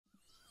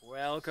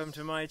Welcome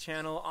to my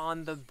channel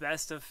on the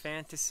best of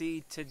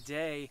fantasy.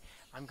 Today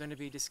I'm going to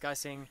be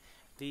discussing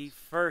the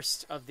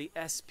first of the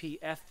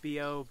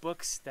SPFBO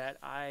books that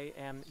I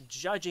am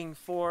judging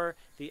for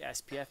the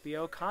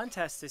SPFBO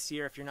contest this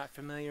year. If you're not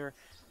familiar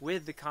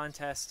with the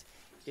contest,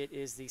 it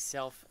is the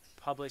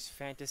Self-Published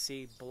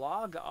Fantasy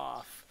Blog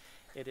Off.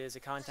 It is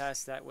a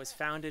contest that was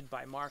founded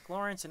by Mark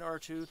Lawrence in order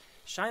to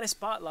shine a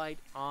spotlight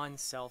on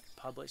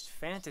self-published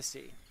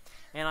fantasy.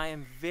 And I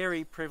am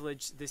very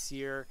privileged this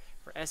year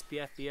for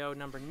SPFBO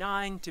number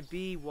 9 to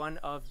be one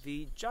of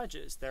the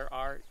judges. There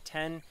are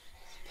 10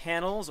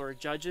 panels or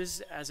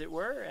judges, as it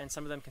were, and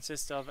some of them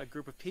consist of a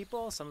group of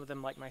people. Some of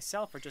them, like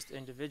myself, are just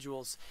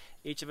individuals.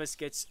 Each of us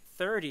gets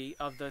 30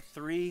 of the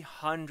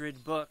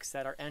 300 books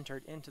that are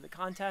entered into the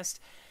contest.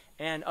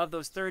 And of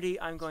those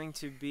 30, I'm going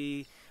to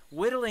be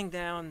whittling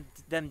them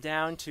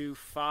down to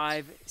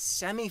 5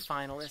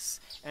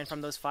 semi-finalists. And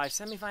from those 5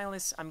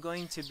 semi-finalists, I'm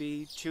going to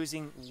be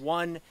choosing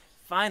one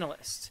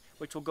finalist,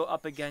 which will go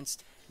up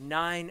against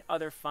 9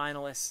 other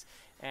finalists.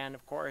 And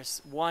of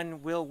course,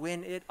 one will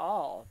win it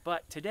all.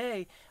 But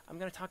today, I'm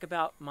going to talk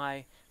about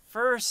my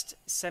first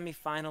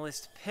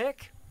semi-finalist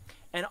pick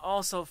and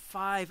also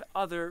 5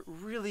 other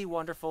really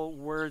wonderful,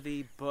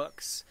 worthy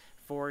books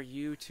for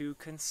you to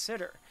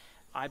consider.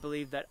 I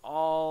believe that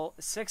all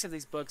 6 of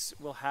these books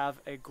will have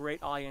a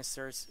great audience.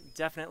 There's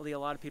definitely a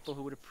lot of people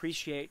who would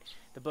appreciate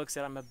the books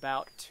that I'm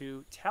about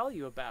to tell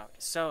you about.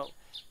 So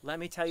let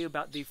me tell you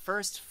about the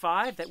first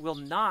 5 that will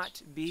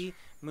not be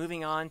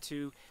moving on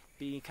to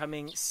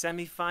becoming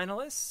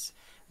semi-finalists,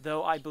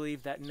 though I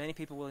believe that many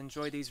people will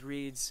enjoy these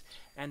reads.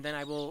 And then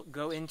I will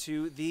go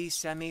into the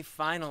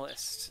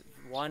semi-finalists,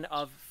 one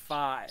of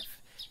 5.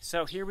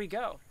 So here we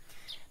go.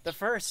 The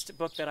first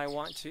book that I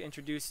want to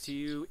introduce to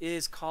you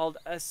is called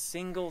A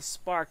Single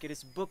Spark. It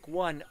is book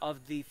 1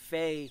 of the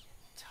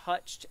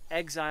Fae-Touched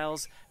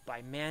Exiles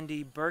by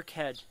Mandy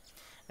Burkhead.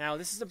 Now,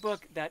 this is a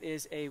book that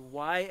is a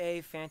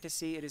YA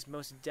fantasy. It is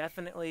most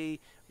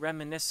definitely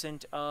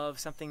reminiscent of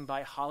something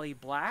by Holly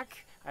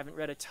Black. I haven't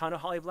read a ton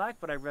of Holly Black,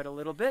 but I read a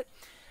little bit.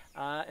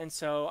 And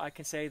so I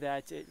can say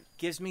that it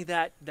gives me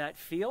that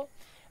feel.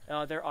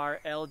 There are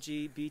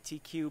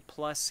LGBTQ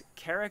plus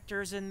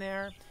characters in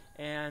there.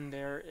 And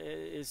there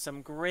is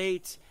some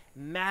great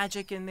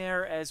magic in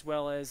there, as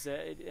well as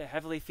it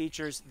heavily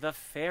features the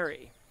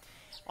fairy.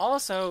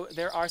 Also,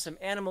 there are some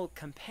animal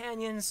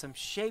companions, some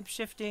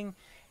shape-shifting,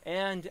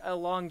 and a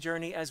long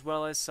journey, as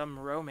well as some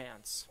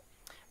romance.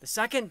 The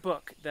second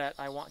book that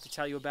I want to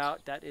tell you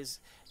about that is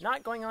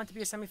not going on to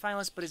be a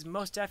semi-finalist, but is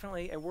most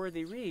definitely a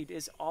worthy read,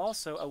 is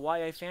also a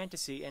YA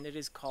fantasy, and it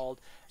is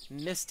called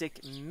Mystic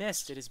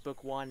Mist. It is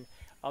book 1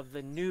 of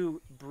the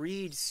New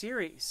Breed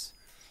series.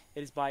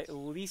 It is by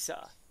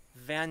Lisa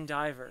Van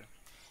Diver.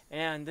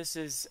 And this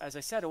is, as I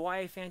said, a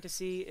YA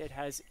fantasy. It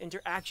has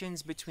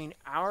interactions between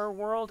our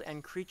world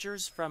and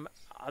creatures from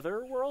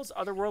other worlds,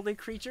 otherworldly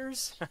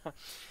creatures.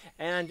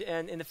 and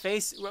in the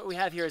face, what we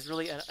have here is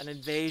really an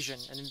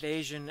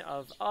invasion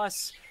of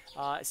us,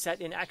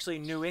 set in actually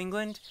New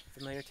England,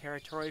 familiar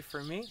territory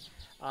for me.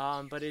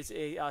 But it's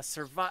a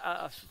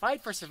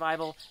fight for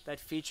survival that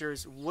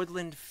features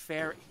woodland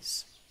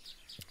fairies.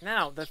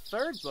 Now, the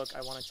third book I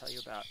want to tell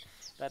you about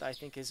that I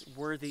think is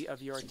worthy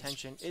of your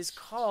attention is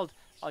called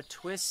A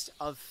Twist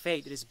of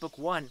Fate. It is book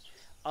 1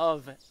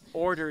 of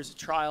Order's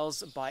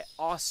Trials by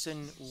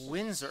Austin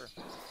Windsor.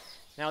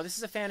 Now, this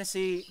is a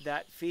fantasy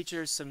that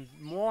features some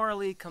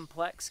morally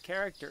complex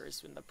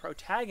characters, and the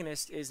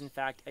protagonist is, in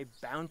fact, a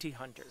bounty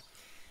hunter.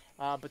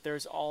 But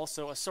there's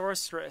also a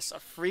sorceress, a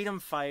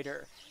freedom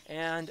fighter,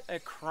 and a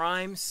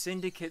crime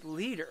syndicate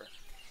leader.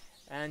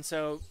 And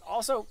so,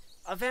 also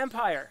a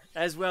vampire,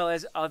 as well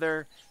as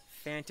other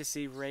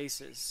fantasy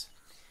races.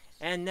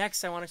 And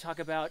next I want to talk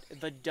about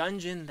The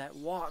Dungeon That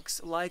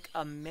Walks Like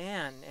a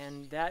Man,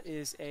 and that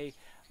is the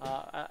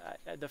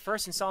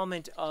first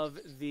installment of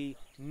the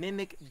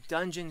Mimic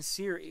Dungeon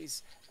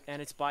series,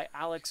 and it's by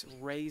Alex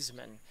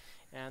Raisman.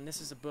 And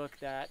this is a book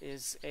that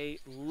is a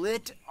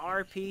lit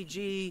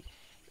RPG,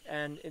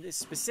 and it is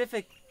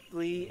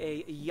specifically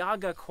a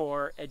Yaga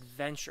Core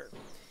adventure.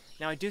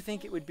 Now, I do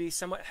think it would be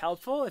somewhat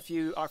helpful if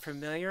you are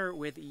familiar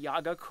with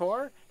Yaga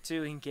Core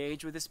to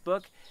engage with this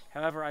book.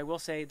 However, I will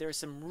say there's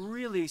some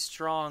really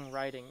strong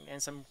writing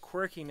and some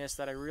quirkiness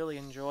that I really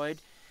enjoyed,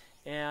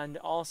 and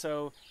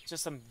also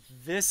just some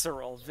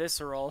visceral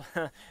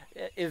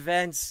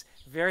events,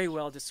 very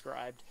well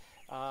described.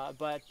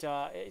 But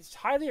it's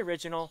highly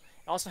original.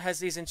 It also has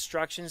these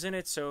instructions in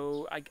it,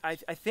 so I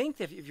think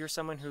that if you're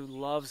someone who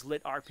loves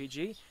lit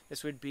RPG,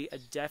 this would be a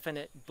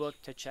definite book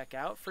to check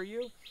out for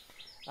you.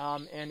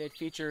 And it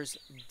features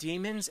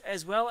demons,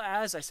 as well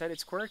as, I said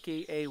it's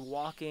quirky, a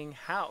walking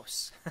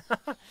house.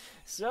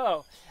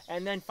 So,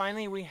 and then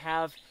finally we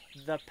have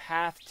The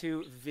Path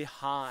to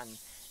Vihan.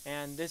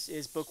 And this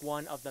is book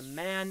 1 of the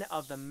Man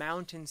of the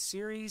Mountain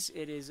series.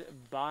 It is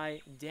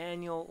by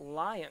Daniel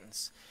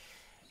Lyons.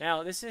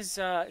 Now, this is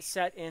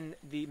set in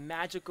the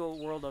magical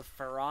world of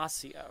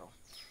Ferracio.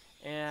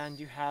 And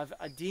you have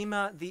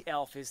Adema the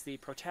elf is the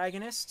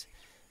protagonist.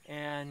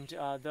 And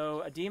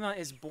though Adema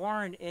is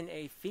born in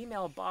a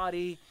female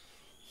body,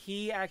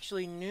 he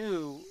actually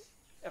knew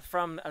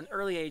from an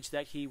early age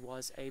that he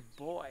was a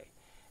boy.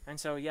 And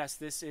so, yes,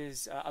 this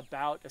is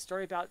about a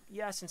story about,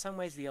 yes, in some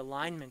ways the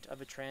alignment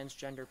of a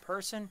transgender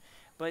person,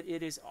 but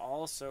it is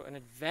also an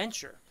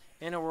adventure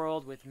in a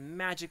world with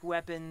magic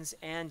weapons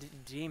and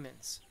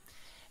demons.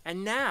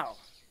 And now,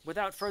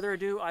 without further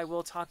ado, I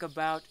will talk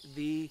about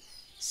the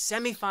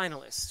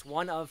semi-finalists,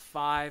 one of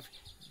 5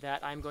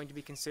 that I'm going to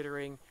be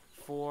considering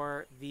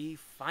for the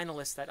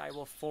finalists that I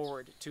will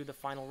forward to the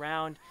final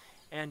round.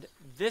 And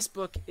this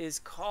book is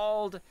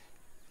called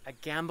A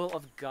Gamble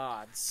of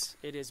Gods.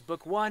 It is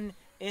book 1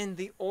 in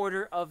the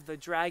Order of the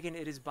Dragon.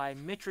 It is by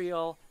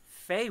Mitriel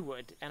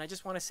Feywood. And I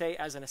just want to say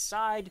as an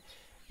aside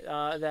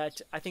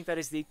that I think that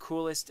is the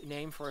coolest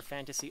name for a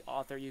fantasy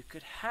author you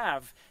could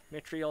have,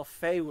 Mitriel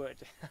Feywood.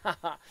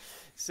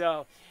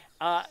 So,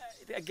 A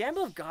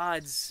Gamble of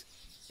Gods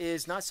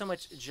is not so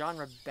much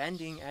genre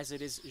bending as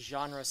it is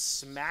genre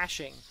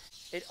smashing.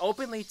 It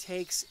openly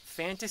takes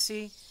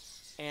fantasy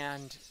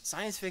and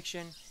science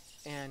fiction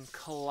and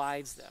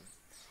collides them.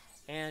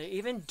 And it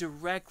even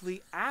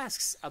directly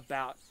asks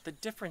about the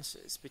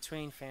differences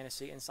between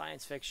fantasy and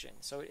science fiction.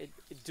 So it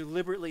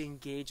deliberately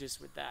engages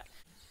with that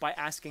by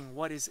asking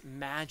what is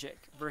magic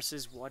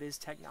versus what is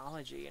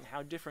technology and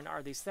how different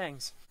are these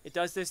things. It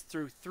does this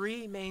through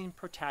 3 main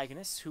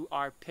protagonists who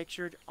are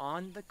pictured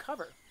on the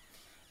cover.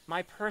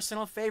 My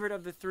personal favorite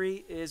of the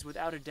 3 is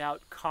without a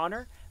doubt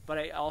Connor, but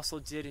I also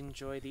did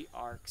enjoy the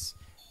arcs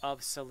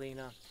of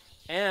Selena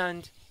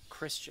and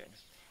Christian.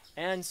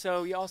 And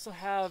so you also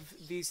have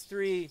these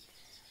 3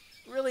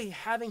 really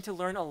having to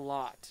learn a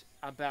lot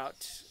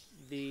about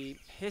the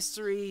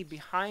history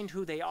behind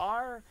who they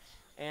are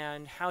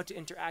and how to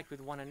interact with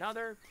one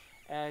another,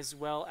 as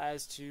well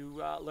as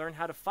to learn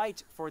how to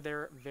fight for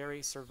their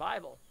very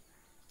survival.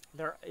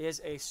 There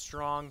is a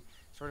strong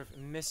sort of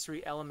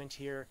mystery element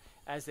here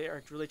as they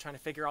are really trying to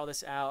figure all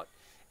this out.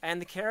 And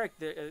the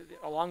character,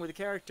 along with the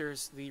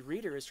characters, the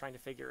reader is trying to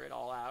figure it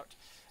all out.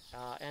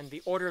 And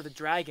the Order of the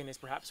Dragon is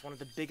perhaps one of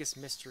the biggest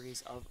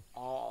mysteries of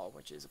all,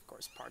 which is, of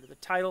course, part of the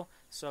title,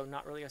 so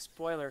not really a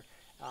spoiler,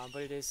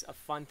 but it is a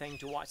fun thing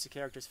to watch the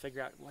characters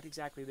figure out what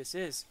exactly this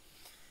is.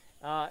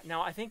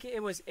 Now, I think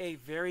it was a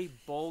very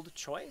bold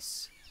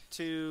choice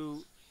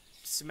to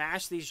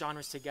smash these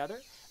genres together,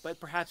 but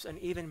perhaps an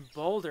even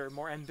bolder,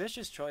 more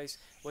ambitious choice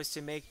was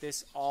to make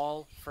this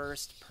all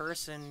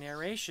first-person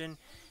narration,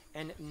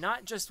 and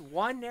not just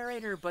one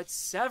narrator, but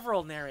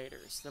several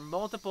narrators. There are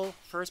multiple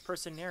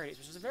first-person narrators,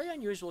 which is a very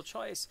unusual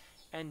choice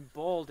and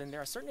bold, and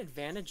there are certain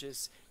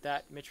advantages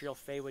that Mitriel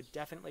Feywood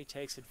definitely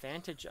takes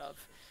advantage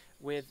of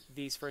with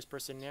these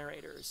first-person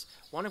narrators.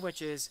 One of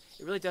which is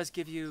it really does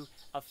give you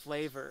a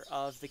flavor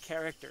of the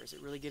characters.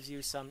 It really gives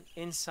you some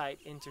insight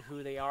into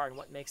who they are and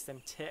what makes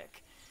them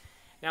tick.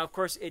 Now, of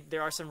course,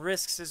 there are some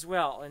risks as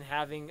well in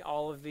having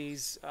all of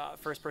these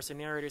first-person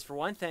narrators. For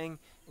one thing,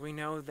 we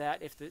know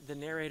that if the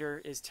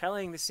narrator is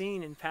telling the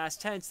scene in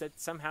past tense, that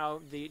somehow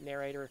the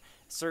narrator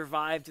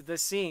survived the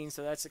scene,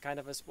 so that's a kind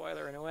of a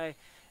spoiler in a way.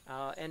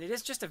 And it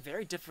is just a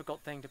very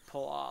difficult thing to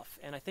pull off.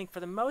 And I think for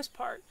the most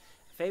part,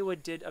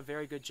 Feywood did a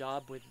very good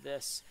job with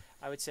this.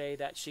 I would say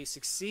that she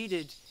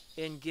succeeded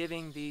in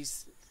giving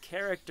these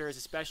characters,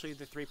 especially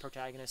the 3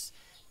 protagonists,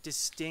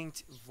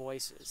 distinct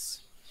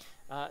voices.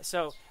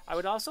 So I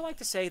would also like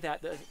to say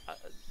that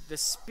the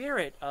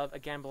spirit of A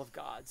Gamble of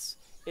Gods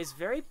is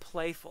very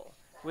playful,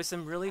 with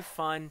some really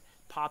fun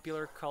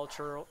popular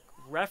cultural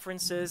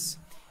references,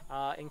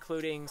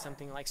 including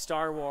something like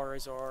Star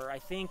Wars or I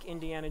think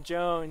Indiana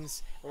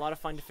Jones. A lot of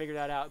fun to figure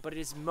that out. But it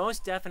is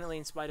most definitely,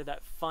 in spite of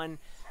that fun,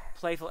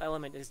 playful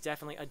element, it is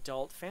definitely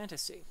adult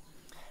fantasy.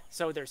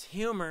 So there's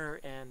humor,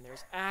 and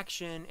there's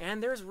action,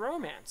 and there's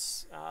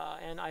romance.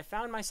 And I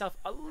found myself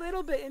a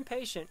little bit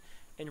impatient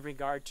in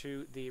regard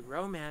to the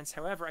romance.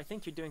 However, I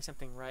think you're doing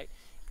something right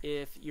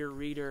if your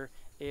reader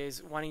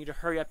is wanting you to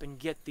hurry up and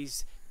get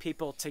these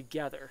people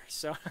together.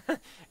 So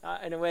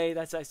in a way,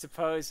 that's, I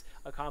suppose,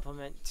 a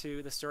compliment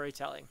to the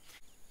storytelling.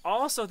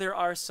 Also, there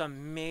are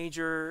some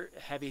major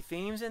heavy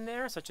themes in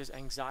there, such as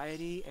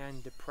anxiety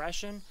and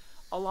depression,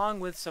 along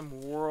with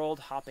some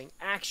world-hopping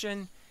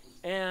action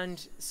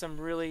and some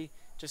really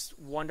just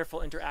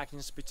wonderful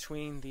interactions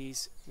between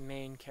these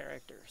main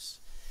characters.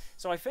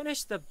 So I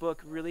finished the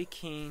book really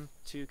keen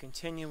to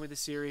continue with the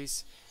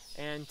series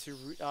and to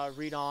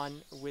read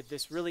on with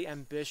this really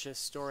ambitious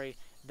story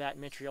that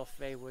Mitriel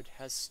Feywood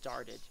has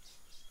started.